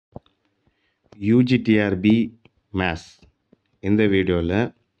TRB MATHS இந்த வீடியோவில்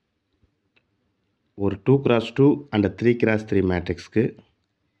ஒரு 2x2 and 3x3 மேட்ரிக்ஸ்க்கு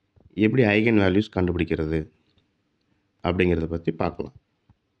எப்படி ஐகன் வேல்யூஸ் கண்டுபிடிக்கிறது அப்படிங்கிறத பற்றி பார்க்கலாம்.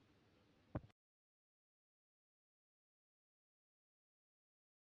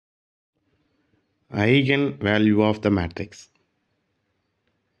 Eigen value of the matrix.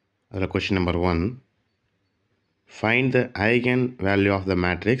 அதில் question number 1, find the eigen value of the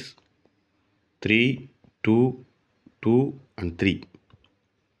matrix 3, 2, 2 and 3.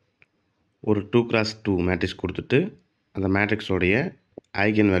 ஒரு 2x2 மேட்ரிக்ஸ் கொடுத்துட்டு அந்த மேட்ரிக்ஸோடைய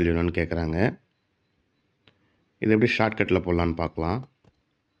ஐகன் வேல்யூ என்னன்னு கேட்குறாங்க. இது எப்படி ஷார்ட்கட்டில் போடலான்னு பார்க்கலாம்.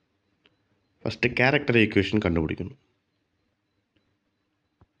 ஃபஸ்ட்டு கேரக்டர் ஈக்குவேஷன் கண்டுபிடிக்கணும்.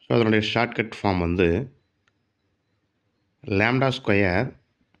 ஸோ அதனுடைய ஷார்ட்கட் ஃபார்ம் வந்து lambda square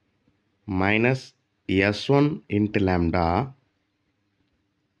minus S1 into lambda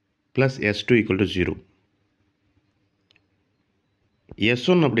plus S2 equal to 0.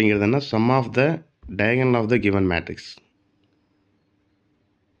 S1 அப்படிங்கிறதுனா some of the diagonal of the given matrix.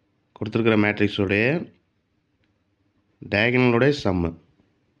 கொடுத்துருக்கிற மேட்ரிக்ஸோடைய டயகனலோடைய சம்மு.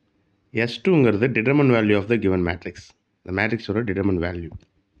 S2ங்கிறது determined value of the given matrix. இந்த மேட்ரிக்ஸோட determined value.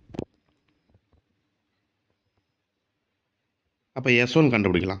 அப்போ S1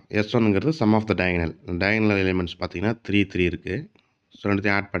 கண்டுபிடிக்கலாம். S1ங்கிறது some of the diagonal. Diagonal elements பார்த்தீங்கன்னா 3 இருக்குது. So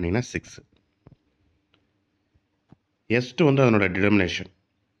ரெண்டுத்தையும் add பண்ணிங்கன்னா 6. S2 வந்து அதனோட டிட்டர்மினேஷன்.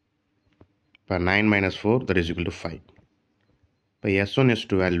 இப்போ 9 - 4 that is equal to 5. இப்போ S1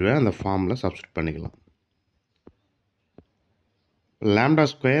 S2 வேல்யூவை அந்த ஃபார்மில் சப்ஸ்டிட் பண்ணிக்கலாம். Lambda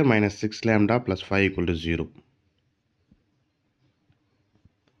square minus 6 lambda plus 5 equal to 0.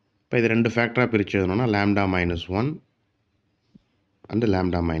 இப்போ இது ரெண்டு ஃபேக்டராக பிரித்து எழுதணும்னா லாம்டா -1 அண்டு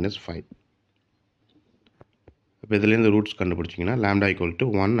லாம்டா -5. இப்போ இதுலேருந்து roots கண்டுபிடிச்சிங்கன்னா lambda equal to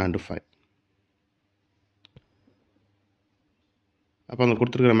 1 and 5. அப்போ அந்த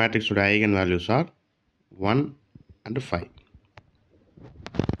கொடுத்துருக்கிற மேட்ரிக்ஸோட eigen values are 1 and 5.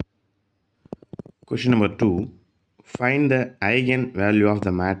 Question number 2, find the eigen value of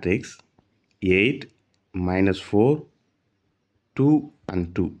the matrix 8, -4, 2 and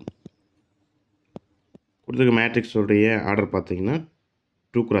 2. கொடுத்துருக்க மேட்ரிக்ஸோடைய ஆர்டர் பார்த்தீங்கன்னா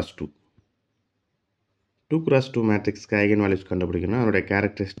 2x2. 2x2 மேட்ரிக்ஸ்க்கு ஐகன் வேல்யூஸ் கண்டுபிடிக்கணும். அதனுடைய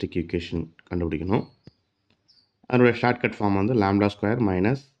கேரக்டரிஸ்டிக் ஈக்குவேஷன் கண்டுபிடிக்கணும். அதனுடைய ஷார்ட்கட் ஃபார்ம் வந்து lambda square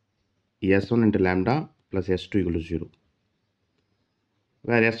minus S1 into lambda plus S2 equal to 0.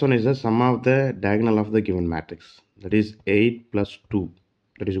 where S1 is the sum of the diagonal of the given matrix, that is 8 plus 2,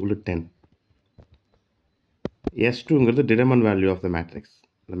 that is equal to 10. S2 is the determinant value of the matrix.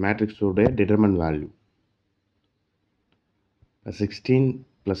 The matrix உடைய determinant value 16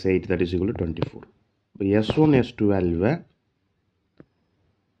 plus 8, that is equal to 24. இப்போ S1 S2 வேல்யூவை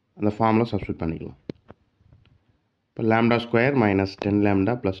அந்த ஃபார்மில் substitute பண்ணிக்கலாம். இப்போ lambda square minus 10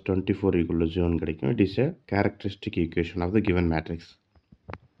 lambda plus 24 equal to 0 கிடைக்கும். It is a characteristic equation of the given matrix.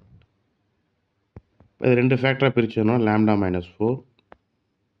 இப்போ இது ரெண்டு ஃபேக்டராக பிரிச்சோன்னா லாம்டா -4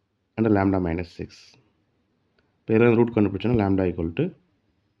 அண்ட் லாம்டா -6. இப்போ இதில் root கண்டுபிடிச்சோன்னா lambda equal to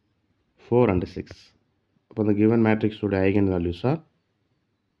 4 and 6. அப்போ இந்த given மேட்ரிக்ஸோட eigen values are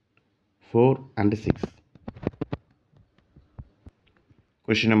 4 and 6.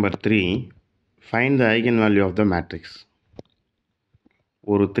 Question number 3, find the eigen value of the matrix.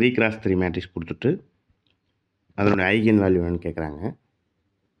 ஒரு 3x3 matrix கொடுத்துட்டு அதனுடைய ஐகன் வேல்யூ என்னன்னு கேட்குறாங்க.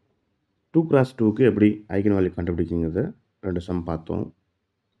 2x2க்கு எப்படி ஐகன் வேல்யூ கண்டுபிடிக்குங்கிறது ரெண்டு சம் பார்த்தோம்.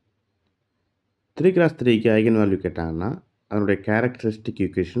 3x3க்கு ஐகன் வேல்யூ கேட்டாங்கன்னா அதனுடைய கேரக்டரிஸ்டிக்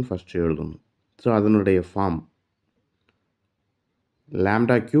ஈக்குவேஷன் ஃபஸ்ட்டு எழுதணும். ஸோ அதனுடைய form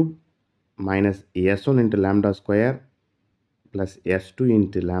lambda cube minus S1 into lambda square plus S2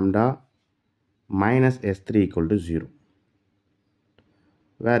 into lambda minus S3 equal to 0.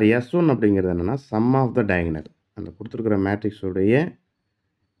 வேறு S1 அப்படிங்கிறது என்னென்னா சம் ஆஃப் த டயகனல். அந்த கொடுத்துருக்கிற மேட்ரிக்ஸோடைய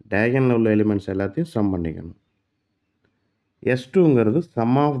டயகனல் உள்ள எலிமெண்ட்ஸ் எல்லாத்தையும் சம் பண்ணிக்கணும். S2ங்கிறது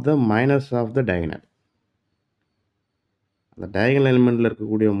some of the minus of the diagonal. அந்த diagonal எலிமெண்ட்டில்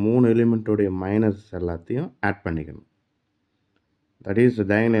இருக்கக்கூடிய 3 எலிமெண்ட்டோடைய மைனஸ் எல்லாத்தையும் ஆட் பண்ணிக்கணும். தட் இஸ்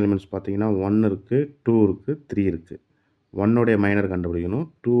டயகனல் எலிமெண்ட்ஸ் பார்த்தீங்கன்னா 1 இருக்குது, 2 இருக்குது, 3 இருக்குது. 1உடைய மைனர் கண்டுபிடிக்கணும்,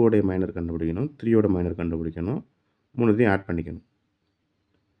 2உடைய மைனர் கண்டுபிடிக்கணும், 3யோட மைனர் கண்டுபிடிக்கணும், 3த்தையும் ஆட் பண்ணிக்கணும்.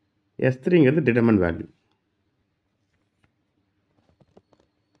 S3ங்கிறது டிட்டர்மன் வேல்யூ.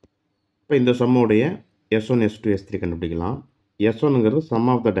 இப்போ இந்த சம்மோடைய S1 S2 S3 கண்டுபிடிக்கலாம். S1ங்கிறது சம்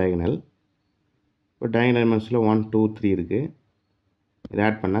ஆஃப் த டயகனல். இப்போ டயகனல் எலிமெண்ட்ஸில் 1 2 3 இருக்குது. இதை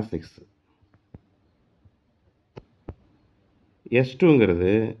ஆட் பண்ணால் 6.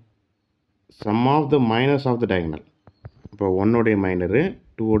 S2ங்கிறது some of the minus of the diagonal. இப்போ 1உடைய மைனரு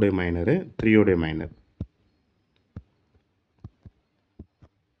 2 உடைய மைனர், 3 உடைய மைனர்.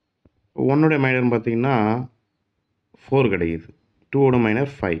 1 உடைய மைனர்னு பார்த்தீங்கன்னா 4 கிடைக்குது. 2 ஓட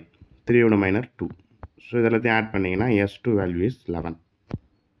மைனர் 5, 3 ஓட மைனர் 2. ஸோ இதெல்லாத்தையும் ஆட் பண்ணிங்கன்னா S2 வேல்யூ இஸ் 11.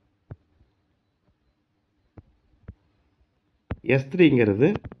 S3ங்கிறது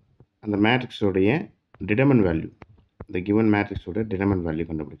அந்த மேட்ரிக்ஸோடைய டிட்டர்மினன்ட் வேல்யூ. இந்த கிவன் மேட்ரிக்ஸோட டிட்டர்மினன்ட் வேல்யூ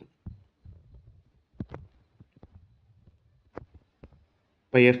கண்டுபிடிக்கும்.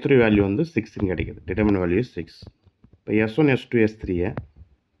 இப்போ S3 வேல்யூ வந்து 6 கிடைக்குது. Determinant value 6. இப்போ S1, S2, S3யை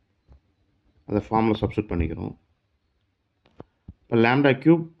அந்த ஃபார்மில் சப்ஸ்டிட் பண்ணிக்கிறோம். இப்போ lambda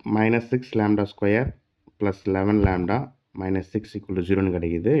cube minus 6 lambda square plus 11 lambda minus 6 equal to 0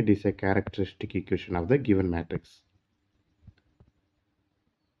 கிடைக்குது. It is a characteristic equation of the given matrix.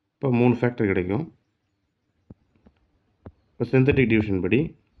 இப்போ 3 ஃபேக்டர் கிடைக்கும். இப்போ சிந்தட்டிக் டிவிஷன் படி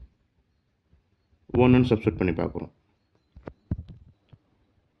 1 சப்ஸ்டிட் பண்ணி பார்க்குறோம்.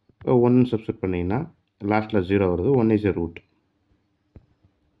 இப்போ 1 சப்ஸ்டிட் பண்ணிங்கன்னா லாஸ்ட்டில் 0 வருது. 1 is a root.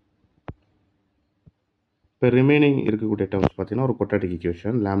 இப்போ ரிமைனிங் இருக்கக்கூடிய டேர்ம்ஸ் பார்த்தீங்கன்னா ஒரு quadratic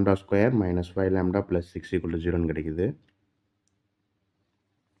equation lambda square minus 5 lambda plus 6 equal to 0 கிடைக்குது.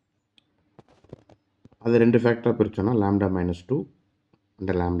 அது 2 ஃபேக்டராக பிரித்தோன்னா lambda minus 2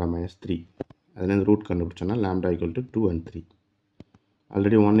 and lambda minus 3. அதுலேருந்து root கண்டுபிடிச்சோன்னா lambda equal to 2 and 3.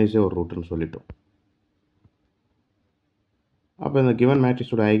 Already 1 is ஒரு ரூட்னு சொல்லிட்டோம். அப்போ இந்த given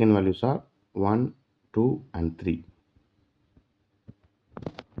மேட்ரிக்ஸோட eigen values are 1, 2 and 3.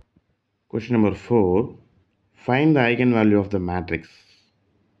 Question number 4. Find the eigenvalue of the matrix.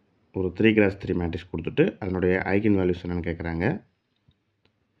 ஒரு 3x3 matrix கொடுத்துட்டு அதனுடைய ஐகன் வேல்யூஸ் என்னென்னு கேட்குறாங்க.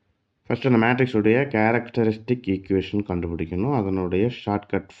 ஃபஸ்ட்டு அந்த மேட்ரிக்ஸுடைய கேரக்டரிஸ்டிக் ஈக்குவேஷன் கண்டுபிடிக்கணும். அதனுடைய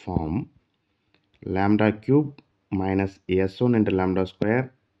shortcut form lambda cube minus S1 into lambda square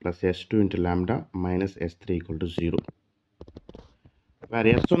plus S2 into lambda minus S3 equal to 0.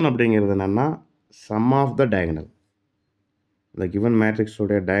 வேறு S1 அப்படிங்கிறது என்னென்னா சம் ஆஃப் த டயகனல். இந்த கிவன்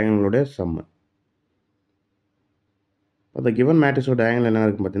மேட்ரிக்ஸோடைய டயகனலோடைய சம்மு. அந்த கிவன் மேட்ரிக்ஸோட டயகனல் என்ன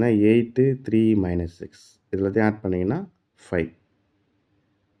இருக்குன்னு பார்த்தீங்கன்னா 8, 3 minus 6. இதெல்லாத்தையும் ஆட் பண்ணிங்கன்னா 5.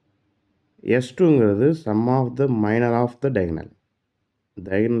 S2ங்கிறது some of the minor of the diagonal.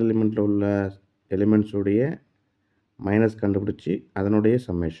 Diagonal எலிமெண்ட்டில் உள்ள எலிமெண்ட்ஸுடைய மைனஸ் கண்டுபிடிச்சி அதனுடைய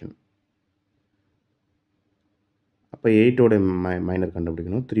சம்மேஷன். அப்போ 8 மைனர்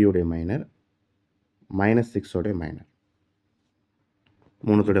கண்டுபிடிக்கணும், 3 minor, minus 6 minor.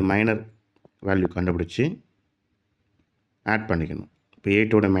 3 minor value கண்டுபிடிச்சி ஆட் பண்ணிக்கணும். இப்போ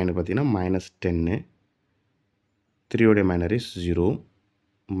 8 மைனர் பார்த்தீங்கன்னா minus 10, 3 minor is 0,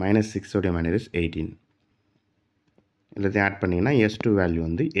 minus 6 minor is 18. எல்லாத்தையும் ஆட் பண்ணிங்கன்னா S2 வேல்யூ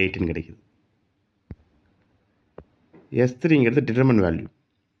வந்து 18 கிடைக்குது. S3ங்கிறது டிட்டர்மினன்ட் வேல்யூ.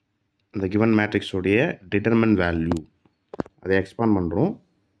 இந்த கிவன் மேட்ரிக்ஸோடைய டிட்டர்மினன்ட் வேல்யூ அதை எக்ஸ்பாண்ட் பண்ணுறோம்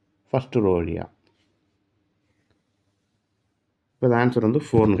ஃபஸ்ட்டு ரோ வழியாக. இப்போ இந்த ஆன்சர் வந்து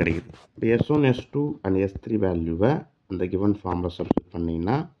 4 கிடைக்குது. இப்போ S1, S2 அண்ட் S3 வேல்யூவை அந்த கிவன் ஃபார்மில் சப்ஸ்டிட்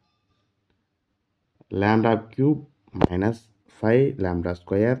பண்ணிங்கன்னா lambda cube minus 5 lambda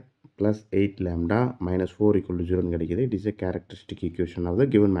square plus 8 lambda minus 4 equal to 0 கிடைக்குது. It is a characteristic equation of the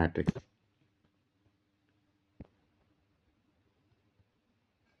given matrix.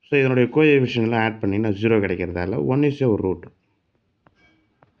 So இதனுடைய கோஎஃபிஷியன்ட்லாம் ஆட் பண்ணிங்கன்னா 0 கிடைக்கிறதால 1 is ஒரு ரூட்.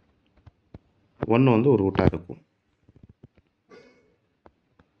 1 வந்து ஒரு ரூட்டாக இருக்கும்.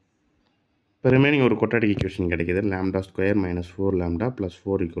 இப்போ ரிமைனிங் ஒரு quadratic equation கிடைக்கிது. lambda square minus 4 lambda plus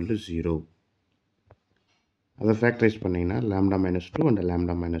 4 equal to 0. அதை ஃபேக்டரைஸ் பண்ணிங்கன்னா lambda minus 2 and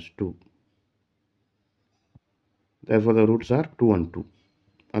lambda minus 2. Therefore the roots are 2 and 2.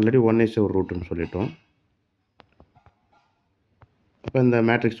 Already 1 is ஒரு ரூட்னு சொல்லிட்டோம். இப்போ இந்த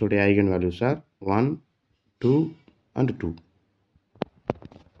மேட்ரிக்ஸோடைய ஐகன் வேல்யூஸ் ஆர் 1, 2 and 2.